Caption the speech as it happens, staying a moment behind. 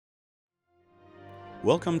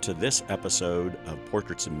Welcome to this episode of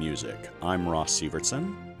Portraits of Music. I'm Ross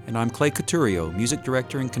Sievertson. And I'm Clay Couturier, music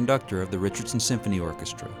director and conductor of the Richardson Symphony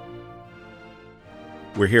Orchestra.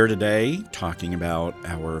 We're here today talking about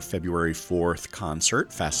our February 4th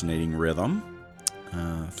concert, Fascinating Rhythm.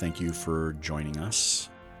 Thank you for joining us.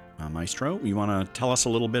 Maestro, you want to tell us a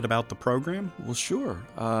little bit about the program? Well, sure.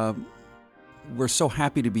 We're so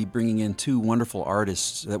happy to be bringing in two wonderful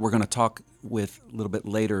artists that we're going to talk with a little bit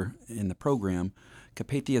later in the program,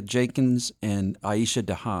 Carpathia Jenkins and Aisha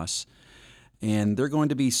DeHaas. And they're going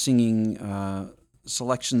to be singing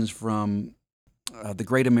selections from the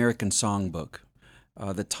Great American Songbook.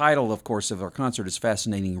 The title, of course, of our concert is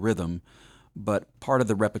Fascinating Rhythm, but part of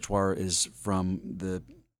the repertoire is from the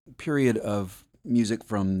period of music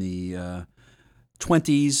from the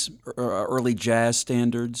 20s, early jazz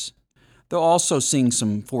standards. They'll also sing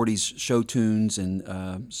some 40s show tunes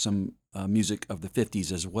and some music of the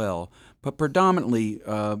 50s as well, but predominantly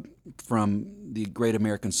from the Great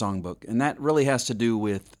American Songbook. And that really has to do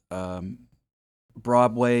with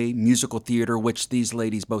Broadway, musical theater, which these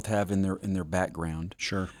ladies both have in their background.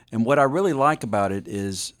 Sure. And what I really like about it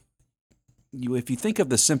is, if you think of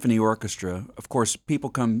the symphony orchestra, of course, people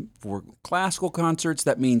come for classical concerts.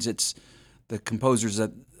 That means it's the composers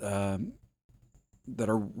that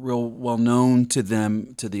are real well known to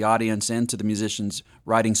them, to the audience, and to the musicians,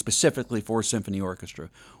 writing specifically for symphony orchestra.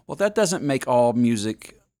 Well, that doesn't make all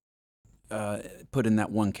music put in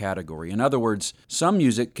that one category. In other words, some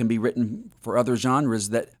music can be written for other genres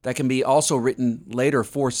that can be also written later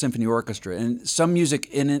for symphony orchestra. And some music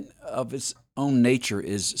in it of its own nature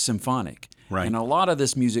is symphonic. Right. And a lot of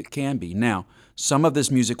this music can be. Now, some of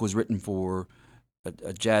this music was written for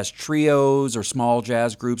jazz trios or small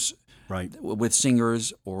jazz groups, right, with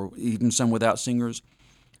singers, or even some without singers.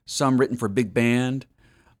 Some written for big band.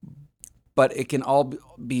 But it can all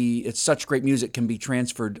be, it's such great music, can be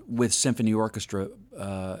transferred with symphony orchestra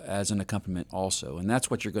as an accompaniment also. And that's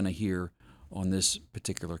what you're going to hear on this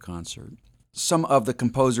particular concert. Some of the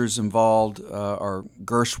composers involved are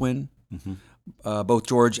Gershwin. Mm-hmm. Both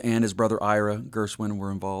George and his brother Ira Gershwin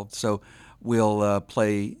were involved. So we'll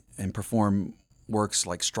play and perform works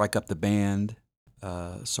like Strike Up the Band,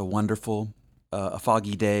 So Wonderful, A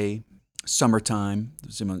Foggy Day, Summertime,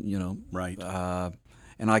 right.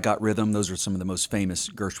 And I Got Rhythm. Those are some of the most famous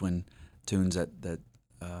Gershwin tunes that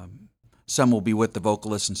some will be with the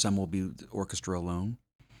vocalist and some will be the orchestra alone.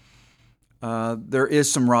 There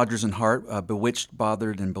is some Rodgers and Hart, Bewitched,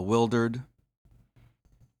 Bothered, and Bewildered.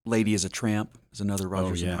 Lady is a Tramp is another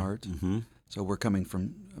Rodgers and Hart. Mm-hmm. So we're coming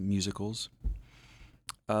from musicals.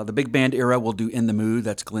 The big band era will do In the Mood.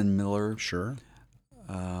 That's Glenn Miller. Sure.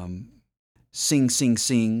 Sing, Sing,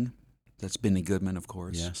 Sing. That's Benny Goodman, of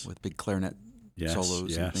course, yes, with big clarinet solos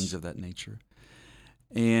yes, and things of that nature.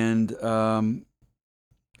 And then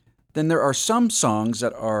there are some songs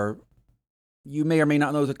that are, you may or may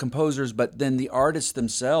not know the composers, but then the artists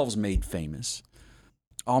themselves made famous,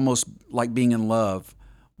 almost like Being in Love.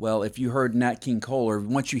 Well, if you heard Nat King Cole, or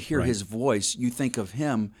once you hear right, his voice, you think of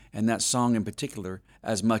him and that song in particular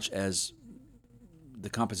as much as the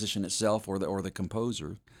composition itself or the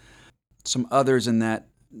composer. Some others in that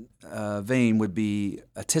vein would be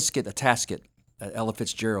A Tisket, a Tasket, Ella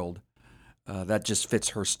Fitzgerald. That just fits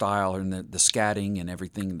her style and the scatting and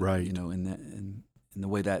everything, right, in the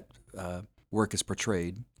way that work is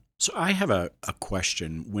portrayed. So I have a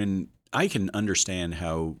question. When I can understand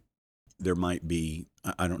how there might be,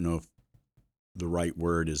 I don't know if the right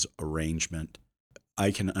word is arrangement. I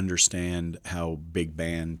can understand how big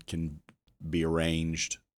band can be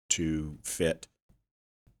arranged to fit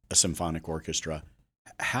a symphonic orchestra.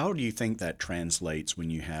 How do you think that translates when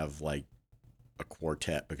you have like a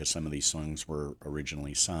quartet? Because some of these songs were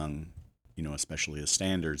originally sung, especially as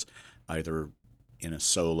standards, either in a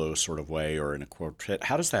solo sort of way or in a quartet.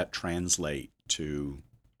 How does that translate to,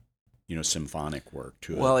 symphonic work?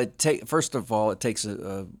 First of all, it takes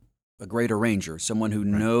a great arranger, someone who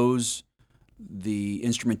right, knows the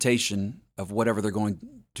instrumentation of whatever they're going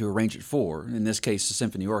to arrange it for. In this case, the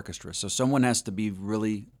symphony orchestra. So someone has to be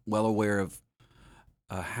really well aware of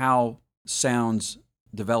how sounds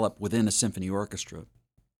develop within a symphony orchestra.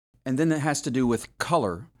 And then it has to do with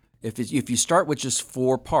color. If you start with just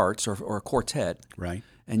 4 parts or a quartet, right,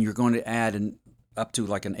 and you're going to add up to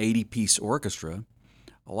like an 80-piece orchestra,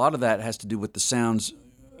 a lot of that has to do with the sounds,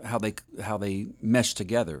 how they mesh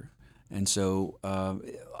together. And so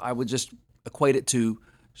I would just equate it to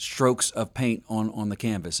strokes of paint on the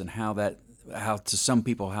canvas, and how to some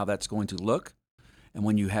people how that's going to look. And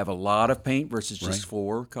when you have a lot of paint versus just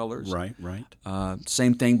 4 colors, right,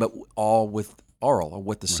 same thing, but all with aural or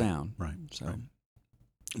with the right, sound. right. So, right.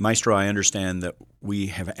 Maestro, I understand that we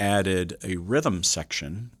have added a rhythm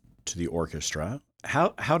section to the orchestra.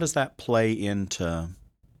 How does that play into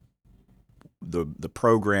the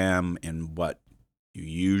program and what we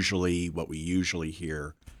usually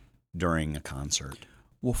hear during a concert?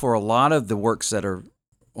 Well, for a lot of the works that are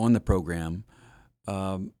on the program,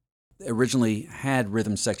 originally had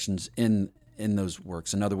rhythm sections in those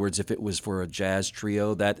works. In other words, if it was for a jazz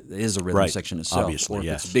trio, that is a rhythm Right. section itself. Obviously, or if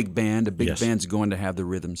yes. it's a big band Yes. band's going to have the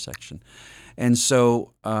rhythm section. And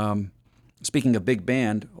so, speaking of big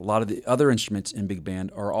band, a lot of the other instruments in big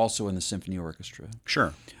band are also in the symphony orchestra.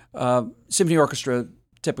 Sure. Symphony orchestra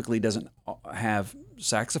typically doesn't have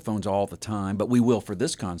saxophones all the time, but we will for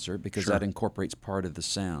this concert because Sure. that incorporates part of the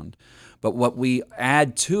sound. But what we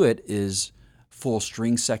add to it is full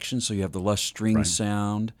string section, so you have the lush string Right.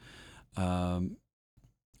 sound.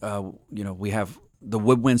 We have the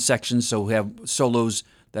woodwind section, so we have solos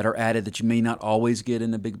that are added that you may not always get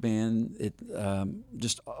in a big band. It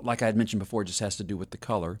just like I had mentioned before, it just has to do with the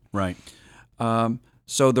color. Right.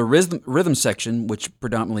 So the rhythm section, which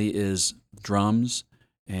predominantly is drums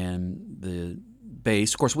and the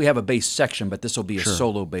bass. Of course, we have a bass section, but this will be a Sure.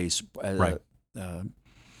 solo bass, Right.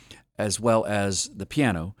 as well as the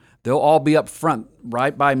piano. They'll all be up front,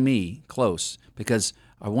 right by me, close, because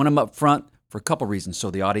I want them up front for a couple reasons.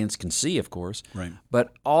 So the audience can see, of course, Right.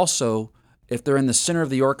 but also if they're in the center of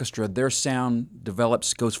the orchestra, their sound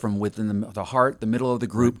goes from within the heart, the middle of the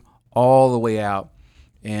group, all the way out,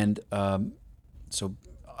 and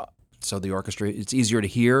so the orchestra, it's easier to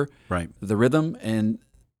hear Right. the rhythm and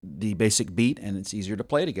the basic beat, and it's easier to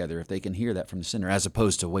play together if they can hear that from the center, as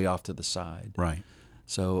opposed to way off to the side. Right.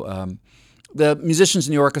 So the musicians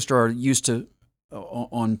in the orchestra are used to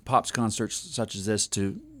on Pops concerts such as this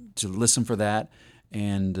to listen for that,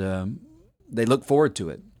 and they look forward to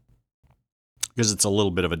it. Because it's a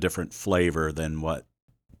little bit of a different flavor than what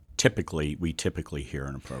we typically hear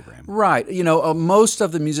in a program. Right. Most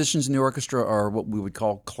of the musicians in the orchestra are what we would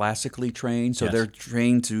call classically trained. So Yes. they're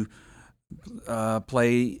trained to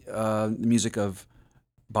play the music of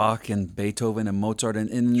Bach and Beethoven and Mozart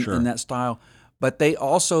and Sure. in that style. But they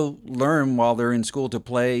also learn while they're in school to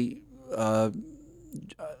play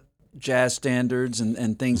jazz standards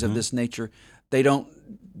and things of this nature. They don't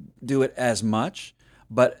do it as much,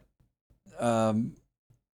 but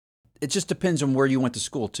it just depends on where you went to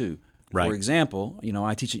school too. Right. For example,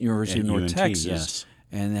 I teach at University At of North UNT, Texas, yes.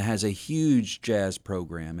 and it has a huge jazz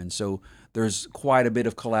program, and so there's quite a bit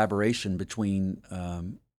of collaboration between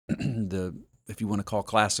if you want to call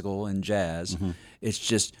classical and jazz. It's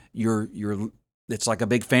just it's like a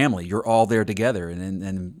big family. You're all there together,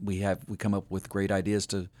 and we come up with great ideas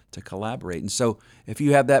to collaborate. And so if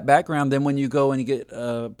you have that background, then when you go and you get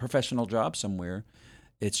a professional job somewhere,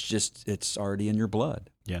 it's already in your blood.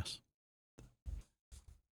 Yes.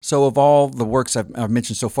 So of all the works I've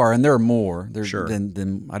mentioned so far, and there are more, Sure.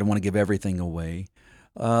 then I don't want to give everything away.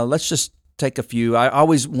 Let's just take a few. I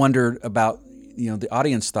always wondered about the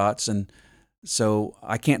audience thoughts, and so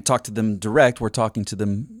I can't talk to them direct. We're talking to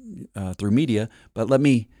them through media. But let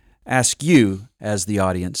me ask you, as the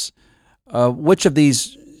audience, which of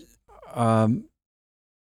these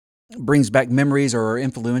brings back memories or are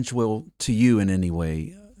influential to you in any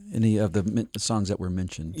way? Any of the songs that were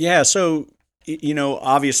mentioned? Yeah. So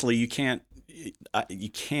obviously you can't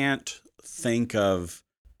think of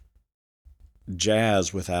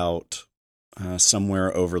jazz without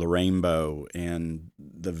Somewhere Over the Rainbow and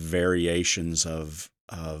the variations of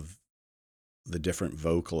the different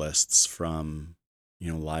vocalists from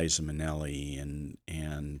Liza Minnelli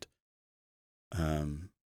and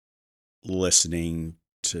listening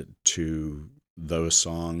to those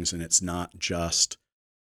songs, and it's not just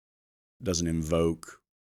doesn't invoke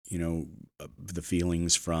the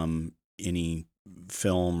feelings from any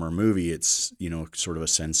film or movie. It's sort of a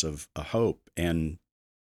sense of a hope, and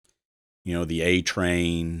the A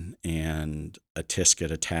Train and A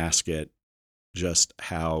Tisket, A Tasket, just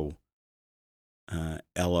how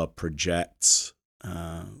Ella projects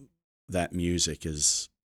that music just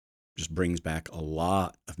brings back a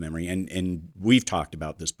lot of memory. And we've talked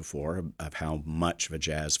about this before, of how much of a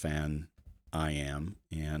jazz fan I am,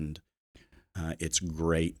 and it's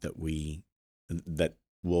great that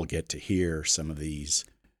we'll get to hear some of these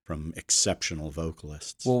from exceptional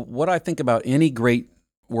vocalists. Well, what I think about any great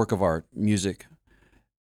work of art, music,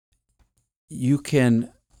 you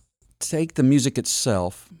can take the music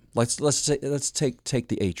itself. Let's take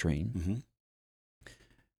the A Train, Mm-hmm.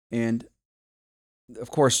 and of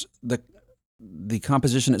course the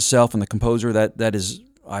composition itself and the composer that is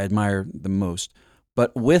I admire the most.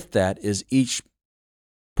 But with that is each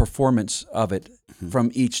performance of it from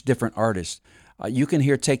each different artist. You can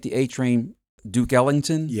hear Take the A Train Duke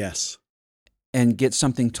Ellington Yes. and get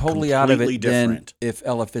something totally out of Completely it than different. if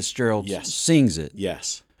Ella Fitzgerald Yes. sings it.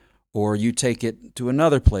 Yes. Or you take it to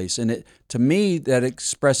another place. And it, to me, that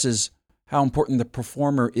expresses how important the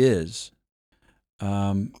performer is.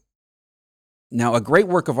 Now, a great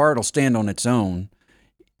work of art will stand on its own,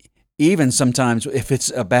 even sometimes if it's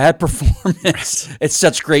a bad performance. It's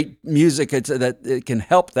such great music that it can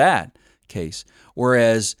help that case.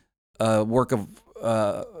 Whereas a work of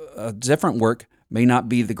a different work may not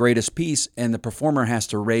be the greatest piece, and the performer has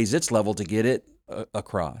to raise its level to get it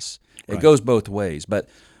across. It Right. goes both ways, but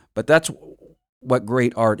that's what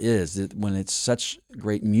great art is. That when it's such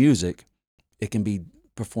great music, it can be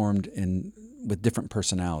performed with different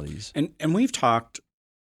personalities. And we've talked,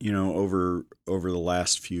 over the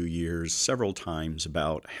last few years several times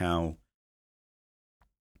about how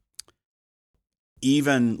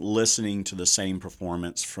even listening to the same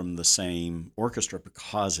performance from the same orchestra,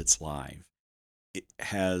 because it's live,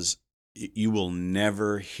 you will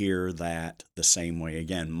never hear that the same way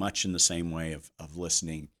again, much in the same way of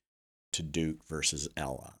listening to Duke versus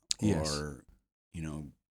Ella, Yes. or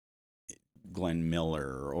Glenn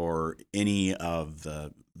Miller, or any of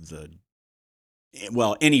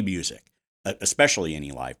any music, especially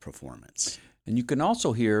any live performance. And you can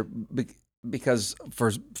also hear, because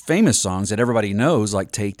for famous songs that everybody knows,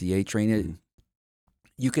 like Take the A Train,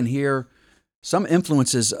 you can hear some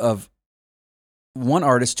influences of one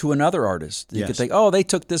artist to another artist. You could think, oh, they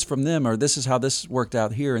took this from them, or this is how this worked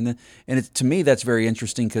out here. And to me, that's very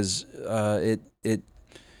interesting because the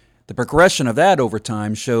progression of that over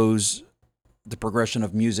time shows the progression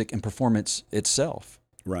of music and performance itself.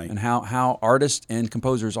 Right. And how artists and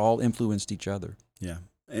composers all influenced each other. Yeah.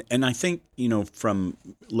 And I think, from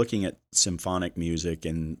looking at symphonic music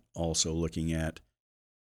and also looking at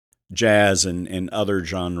jazz and other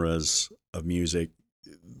genres of music,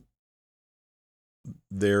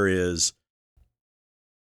 there is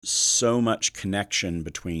so much connection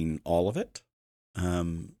between all of it.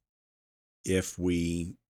 If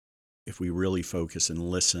we really focus and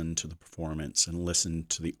listen to the performance and listen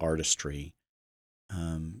to the artistry,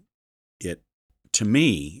 it, to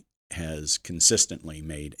me, has consistently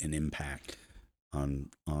made an impact on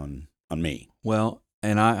me. Well,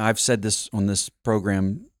 and I've said this on this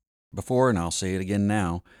program before, and I'll say it again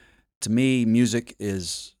now. To me, music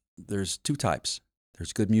there's two types.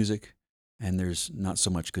 There's good music, and there's not so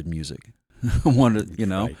much good music.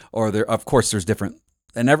 Right. Or of course there's different,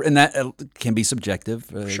 and that can be subjective.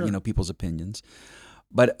 Sure. People's opinions.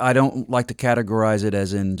 But I don't like to categorize it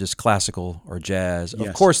as in just classical or jazz. Yes.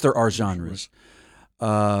 Of course, there are genres.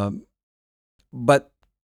 But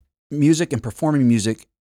music and performing music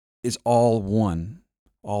is all one,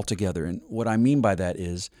 all together. And what I mean by that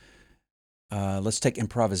is, let's take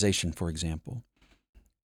improvisation, for example.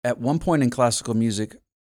 At one point in classical music,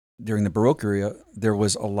 during the Baroque era, there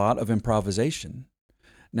was a lot of improvisation.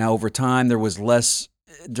 Now, over time, there was less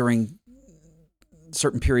during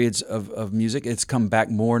certain periods of music. It's come back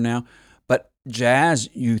more now. But jazz,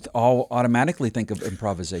 you all automatically think of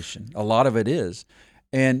improvisation. A lot of it is.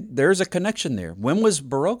 And there's a connection there. When was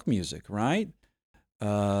Baroque music, right?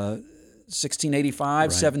 1685, Right.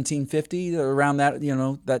 1750, around that,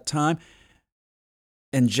 that time.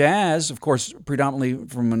 And jazz, of course, predominantly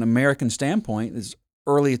from an American standpoint, is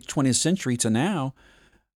early 20th century to now.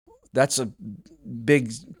 That's a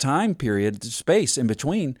big time period, space in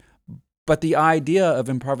between. But the idea of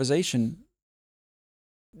improvisation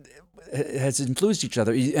has influenced each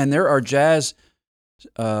other. And there are jazz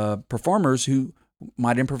performers who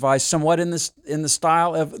might improvise somewhat in the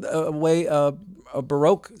style of a way a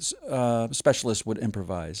Baroque specialist would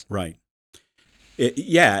improvise. Right.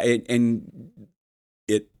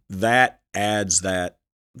 That adds that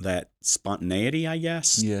spontaneity, I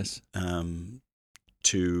guess. Yes.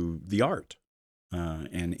 To the art,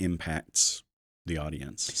 and impacts the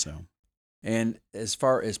audience. So. And as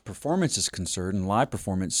far as performance is concerned, and live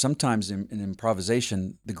performance, sometimes in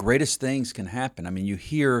improvisation, the greatest things can happen. I mean, you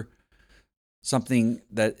hear something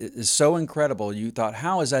that is so incredible, you thought,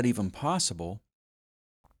 how is that even possible?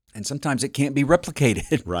 And sometimes it can't be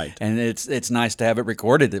replicated. Right. And it's nice to have it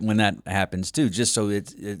recorded when that happens too, just so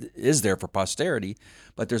it is there for posterity.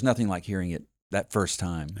 But there's nothing like hearing it that first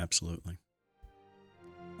time. Absolutely.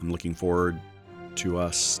 I'm looking forward to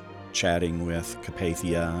us chatting with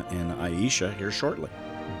Carpathia and Aisha here shortly.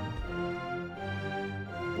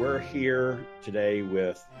 We're here today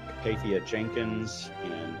with Carpathia Jenkins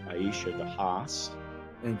and Aisha DeHaas.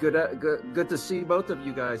 And good to see both of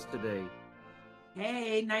you guys today.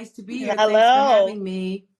 Hey, nice to be here. Hello. Thanks for having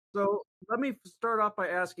me. So let me start off by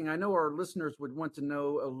asking, I know our listeners would want to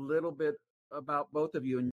know a little bit about both of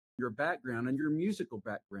you and your background and your musical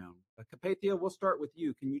background. Capathia, we'll start with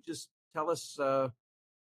you. Can you just tell us,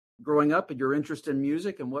 growing up and your interest in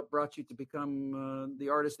music and what brought you to become the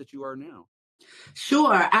artist that you are now?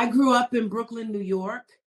 Sure. I grew up in Brooklyn, New York.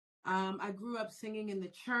 I grew up singing in the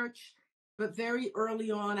church, but very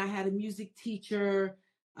early on, I had a music teacher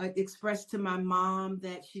expressed to my mom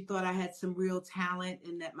that she thought I had some real talent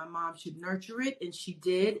and that my mom should nurture it, and she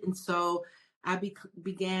did. And so I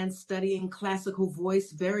began studying classical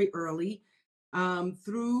voice very early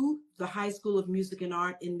through the High School of Music and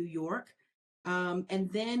Art in New York, and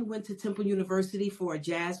then went to Temple University for a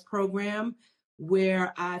jazz program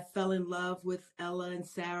where I fell in love with Ella and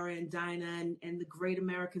Sarah and Dinah and the Great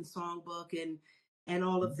American Songbook and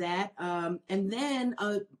all of that. And then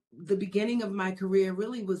the beginning of my career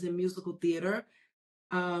really was in musical theater,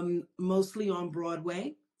 mostly on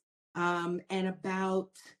Broadway. And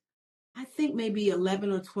about, I think maybe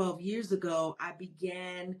 11 or 12 years ago, I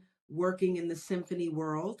began working in the symphony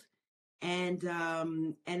world and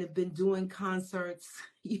have been doing concerts,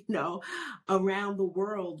 around the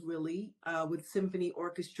world really, with symphony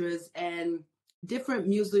orchestras and different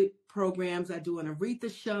music programs. I do an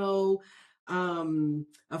Aretha show,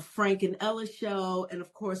 a Frank and Ella show, and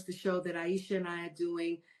of course the show that Aisha and I are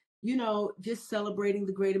doing, just celebrating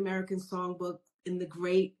the Great American Songbook and the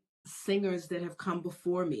great singers that have come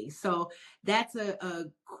before me. So that's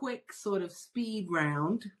a quick sort of speed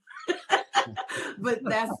round. But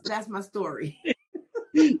that's my story.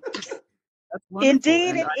 That's wonderful.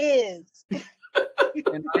 Indeed, it is.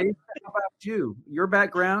 And Aisha, how about you? Your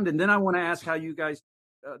background, and then I want to ask how you guys,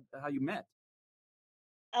 how you met.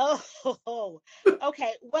 Oh,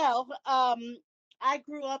 okay. Well, I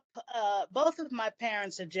grew up. Both of my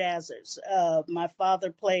parents are jazzers. My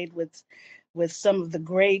father played with some of the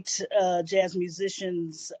great jazz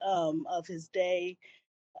musicians of his day.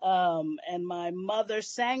 And my mother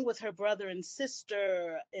sang with her brother and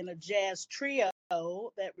sister in a jazz trio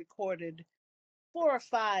that recorded 4 or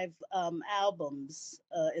 5 albums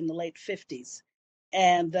in the late 50s.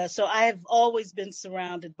 And so I have always been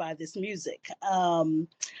surrounded by this music.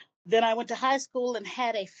 Then I went to high school and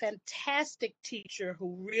had a fantastic teacher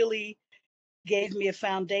who really gave me a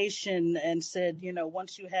foundation and said,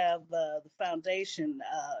 once you have the foundation,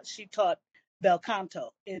 she taught bel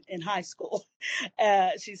canto in high school.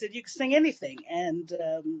 She said, you can sing anything. And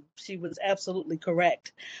she was absolutely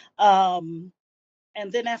correct. And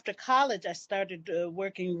then after college, I started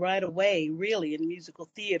working right away, really, in musical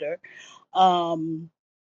theater. And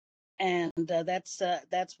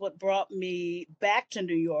that's what brought me back to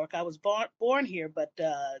New York. I was born here, but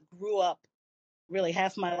grew up really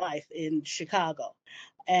half my life in Chicago.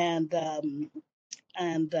 And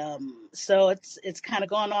so it's kind of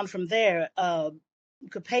gone on from there.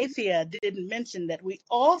 Capathia didn't mention that we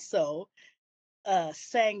also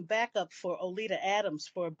sang backup for Oleta Adams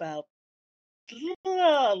for about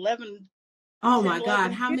 11, Oh 10, my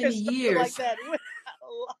God, 11 how years, many something years? like that.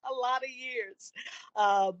 A lot of years.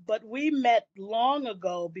 But we met long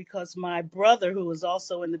ago because my brother, who was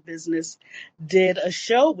also in the business, did a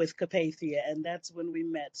show with Capathia, and that's when we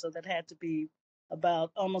met. So that had to be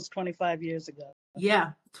about almost 25 years ago.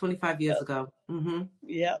 Yeah, 25 years ago. Mm-hmm.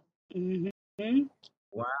 Yeah. Mm-hmm.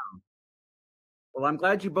 Wow. Well, I'm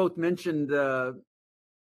glad you both mentioned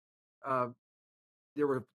there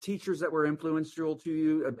were teachers that were influential to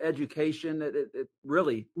you, of education. It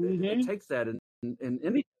really it takes that in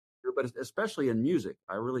anything, but especially in music.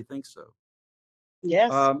 I really think so.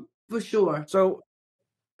 Yes. For sure. So,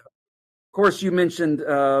 of course, you mentioned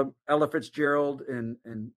Ella Fitzgerald, and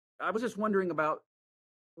I was just wondering about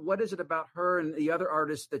what is it about her and the other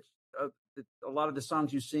artists that a lot of the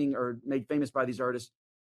songs you sing are made famous by these artists.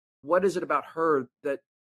 What is it about her that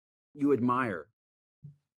you admire?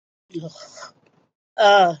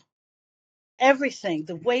 Everything,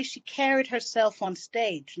 the way she carried herself on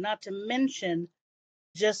stage, not to mention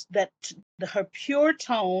just that her pure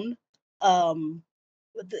tone,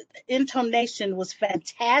 the intonation was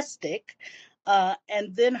fantastic,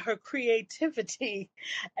 and then her creativity,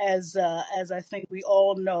 as I think we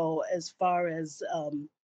all know, as far as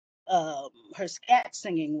her scat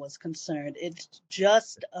singing was concerned. It's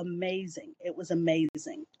just amazing. It was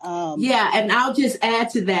amazing. Yeah, and I'll just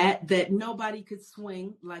add to that nobody could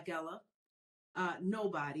swing like Ella.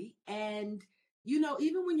 Nobody. And,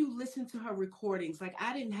 even when you listen to her recordings, like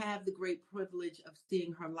I didn't have the great privilege of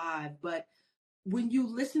seeing her live, but when you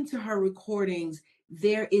listen to her recordings,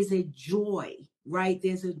 there is a joy, right?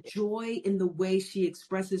 There's a joy in the way she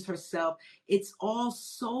expresses herself. It's all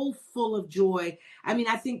so full of joy. I mean,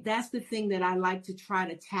 I think that's the thing that I like to try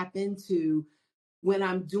to tap into when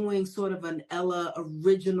I'm doing sort of an Ella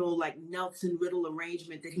original, like Nelson Riddle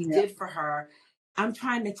arrangement that he Yeah. did for her. I'm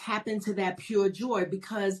trying to tap into that pure joy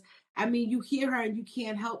because, I mean, you hear her and you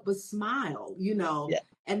can't help but smile, you know. Yeah.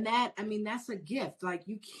 And that, I mean, that's a gift. Like,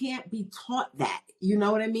 you can't be taught that. You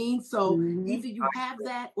know what I mean? So Mhm. either you have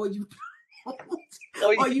that or you don't.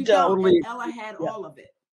 Or You don't. don't. Totally. And Ella had Yeah. all of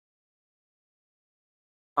it.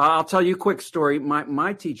 I'll tell you a quick story.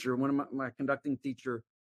 My teacher, one of my conducting teacher,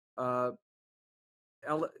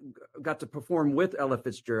 Ella got to perform with Ella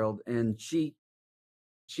Fitzgerald, and she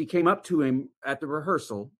came up to him at the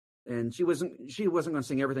rehearsal, and she wasn't going to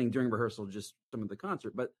sing everything during rehearsal, just some of the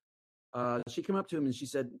concert, but she came up to him and she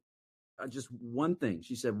said just one thing.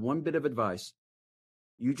 She said one bit of advice: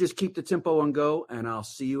 you just keep the tempo on go, and I'll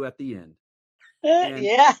see you at the end. And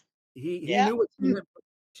Yeah. he Yeah. knew what she meant.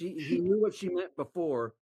 He knew what she meant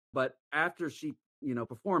before, but after she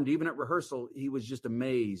performed, even at rehearsal, he was just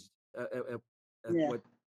amazed at Yeah. what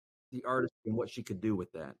the artist and what she could do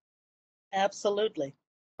with that. Absolutely.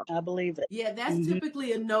 I believe it. Yeah, that's Mhm.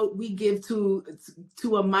 typically a note we give to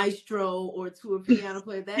a maestro or to a piano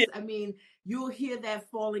player. That's, I mean, you'll hear that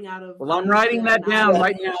falling out of. Well, I'm writing that down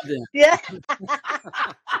right now. Then Yeah.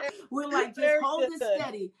 We're like, just Very hold it good.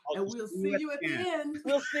 steady, and we'll see you at the end.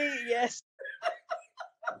 We'll see. Yes.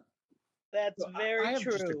 That's So very I have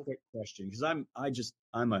true. just a quick question because I'm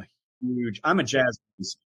a jazz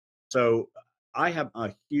piece. So I have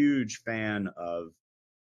a huge fan of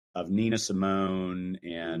Nina Simone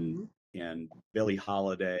and Billie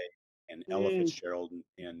Holiday and Ella Fitzgerald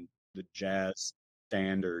and the jazz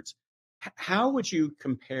standards. How would you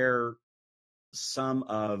compare some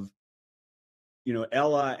of,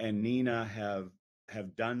 Ella and Nina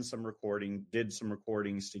have done some did some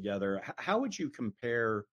recordings together. How would you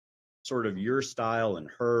compare sort of your style and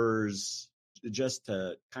hers, just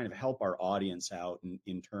to kind of help our audience out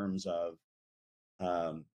in terms of,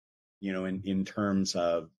 in terms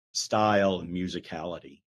of style and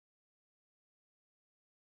musicality?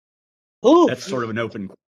 Ooh. That's sort of an open.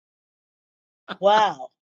 Wow.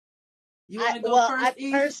 You want to go first,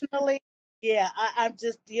 Eve? Personally, yeah, I'm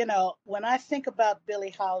just, when I think about Billie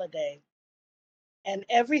Holiday and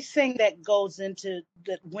everything that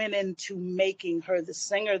went into making her the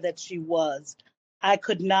singer that she was, I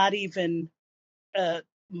could not even,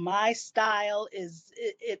 my style is,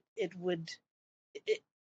 it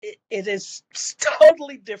is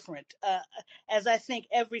totally different, as I think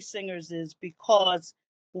every singer's is, because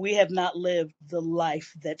we have not lived the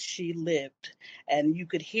life that she lived. And you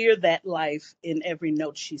could hear that life in every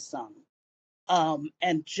note she sung.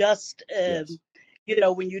 And just, Yes.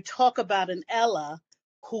 when you talk about an Ella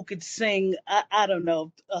who could sing, I don't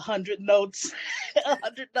know, 100 notes,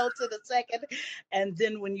 100 notes in a second. And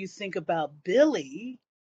then when you think about Billie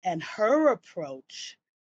and her approach,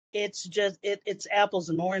 it's just, it's apples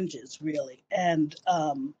and oranges, really. And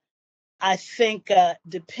I think,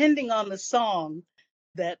 depending on the song,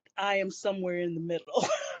 that I am somewhere in the middle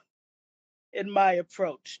in my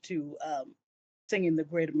approach to singing the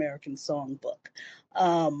Great American Songbook.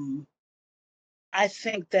 I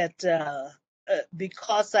think that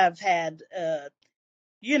because I've had, a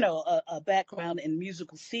background in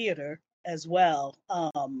musical theater as well,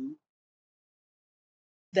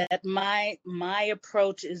 that my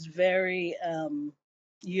approach is very,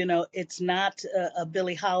 it's not a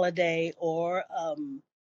Billie Holiday or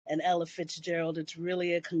an Ella Fitzgerald. It's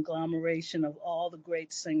really a conglomeration of all the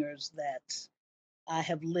great singers that I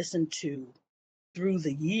have listened to through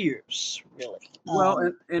the years, really.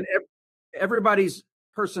 well, and everybody's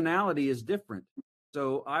personality is different,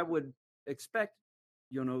 so I would expect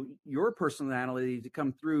your personality to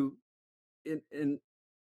come through in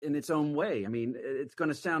its own way. I mean, it's going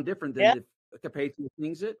to sound different than Yeah. if Carpathia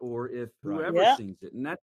sings it or if Right. whoever Yeah. sings it, and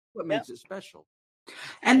that's what makes it special.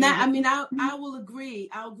 And that, I mean, I will agree.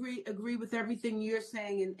 I'll agree with everything you're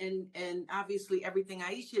saying, and obviously everything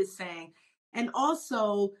Aisha is saying. And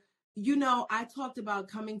also, I talked about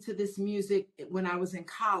coming to this music when I was in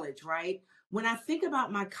college, right? When I think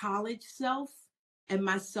about my college self and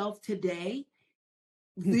myself today,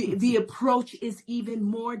 the approach is even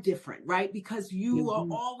more different, right? Because you are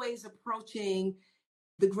always approaching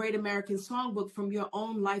the Great American Songbook from your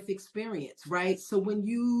own life experience, right? So when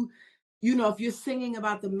if you're singing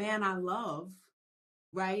about the man I love,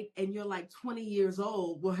 right, and you're like 20 years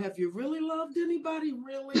old, well, have you really loved anybody?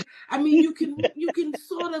 Really? I mean, you can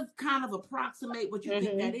sort of kind of approximate what you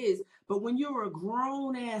think that is, but when you're a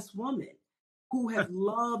grown ass woman who have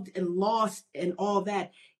loved and lost and all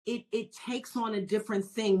that, it takes on a different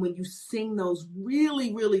thing when you sing those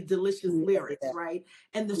really, really delicious lyrics, right?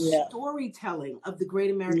 And the storytelling of the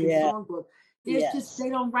Great American Songbook there's just, Yes. they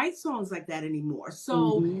don't write songs like that anymore.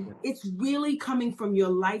 So Mhm. it's really coming from your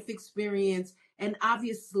life experience and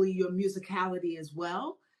obviously your musicality as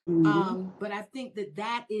well. Mhm. But I think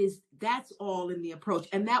that's all in the approach.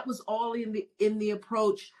 And that was all in the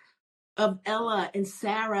approach of Ella and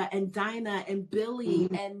Sarah and Dinah and Billy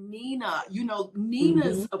Mhm. and Nina. You know,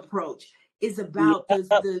 Nina's Mhm. approach is about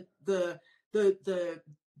Yep. the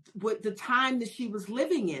what the time that she was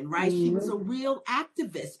living in, right? She was Mhm. a real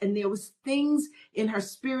activist, and there was things in her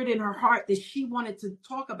spirit, in her heart, that she wanted to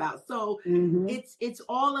talk about. So Mhm. it's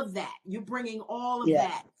all of that. You're bringing all of Yeah.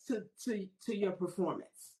 that to your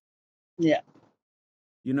performance. Yeah.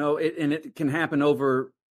 You know, it can happen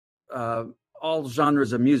over uh, all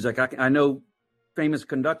genres of music. I know famous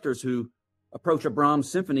conductors who approach a Brahms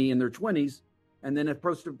symphony in their 20s and then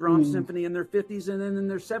approach the Brahms Mhm. symphony in their 50s and then in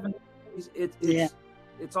their 70s. Yeah.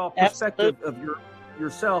 It's all perspective Absolutely. of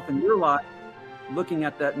yourself and your life looking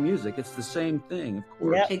at that music. It's the same thing, of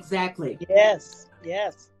course. Yep. Exactly. Yes.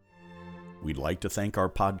 Yes. We'd like to thank our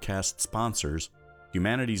podcast sponsors,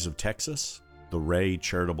 Humanities of Texas, the Ray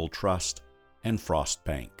Charitable Trust, and Frost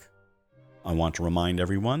Bank. I want to remind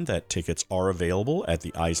everyone that tickets are available at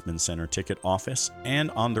the Eisman Center ticket office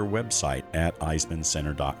and on their website at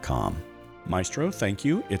eismancenter.com. Maestro, thank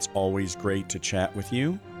you. It's always great to chat with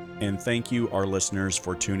you. And thank you, our listeners,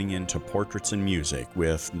 for tuning in to Portraits in Music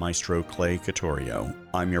with Maestro Clay Cotorio.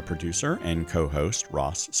 I'm your producer and co-host,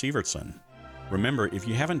 Ross Sievertson. Remember, if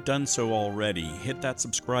you haven't done so already, hit that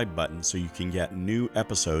subscribe button so you can get new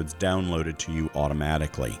episodes downloaded to you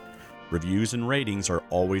automatically. Reviews and ratings are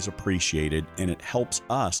always appreciated, and it helps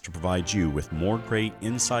us to provide you with more great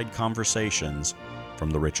inside conversations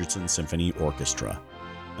from the Richardson Symphony Orchestra.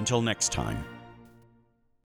 Until next time.